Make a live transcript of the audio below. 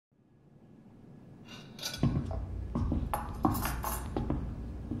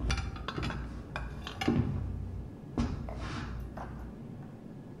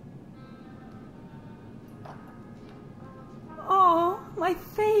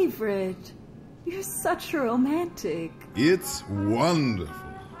favorite. You're such a romantic. It's wonderful.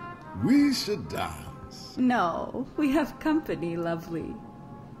 We should dance. No, we have company, lovely.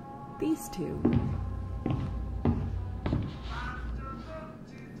 These two.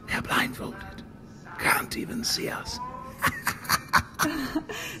 They're blindfolded. Can't even see us.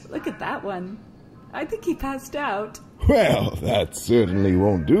 Look at that one. I think he passed out. Well, that certainly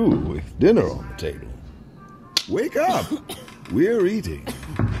won't do with dinner on the table. Wake up. We're eating.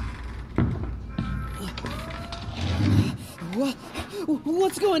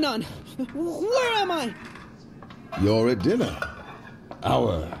 What's going on? Where am I? You're at dinner.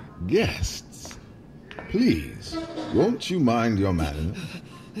 Our guests. Please, won't you mind your manners?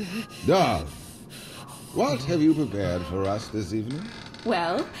 Darling, what have you prepared for us this evening?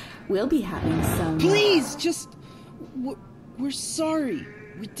 Well, we'll be having some... Please, just... We're sorry.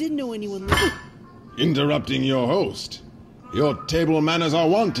 We didn't know anyone lived... Interrupting your host. Your table manners are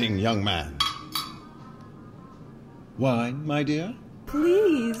wanting, young man. Wine, my dear?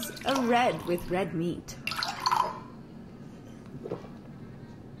 Please, a red with red meat.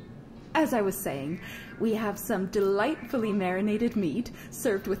 As I was saying, we have some delightfully marinated meat,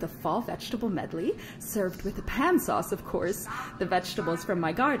 served with a fall vegetable medley, served with a pan sauce, of course, the vegetables from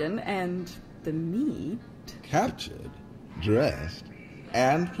my garden, and the meat... Captured, dressed,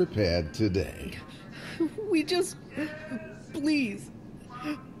 and prepared today. We just... Please.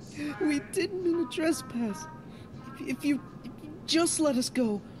 We didn't mean to trespass. If you just let us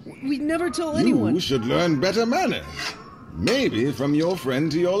go, we'd never tell anyone. You should learn better manners. Maybe from your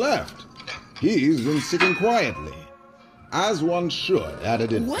friend to your left. He's been sitting quietly, as one should at a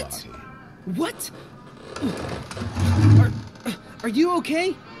dinner party. What? Are you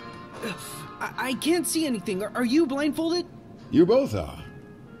okay? I can't see anything. Are you blindfolded? You both are.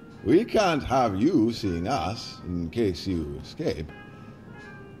 We can't have you seeing us in case you escape.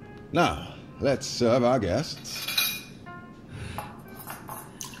 Now, let's serve our guests.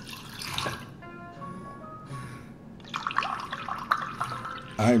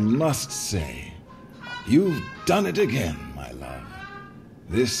 I must say, you've done it again, my love.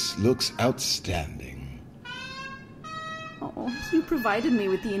 This looks outstanding. Oh, you provided me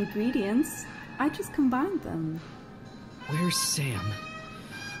with the ingredients. I just combined them. Where's Sam?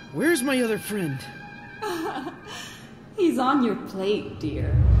 Where's my other friend? He's on your plate,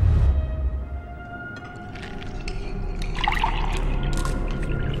 dear.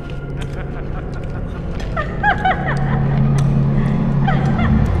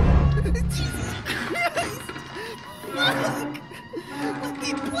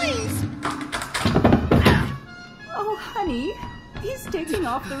 Please! Oh, honey, he's taking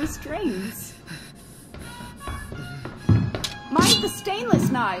off the restraints. Mind the stainless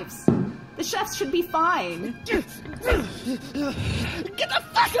knives. The chefs should be fine. Get the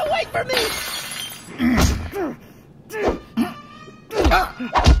fuck away from me!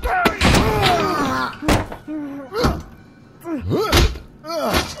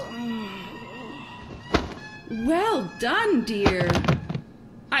 Well done, dear.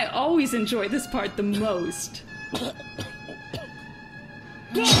 I always enjoy this part the most.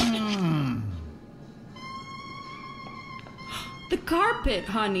 The carpet,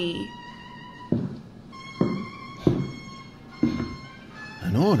 honey.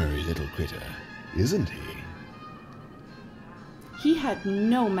 An ornery little critter, isn't he? He had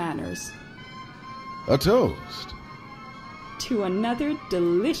no manners. A toast. To another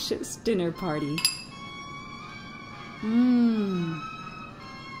delicious dinner party.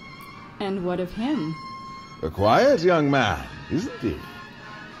 And what of him? A quiet young man, isn't he?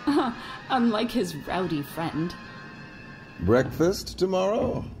 Unlike his rowdy friend. Breakfast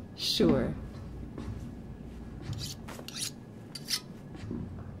tomorrow? Sure.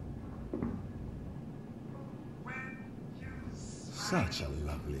 Such a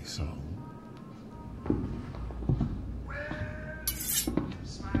lovely song.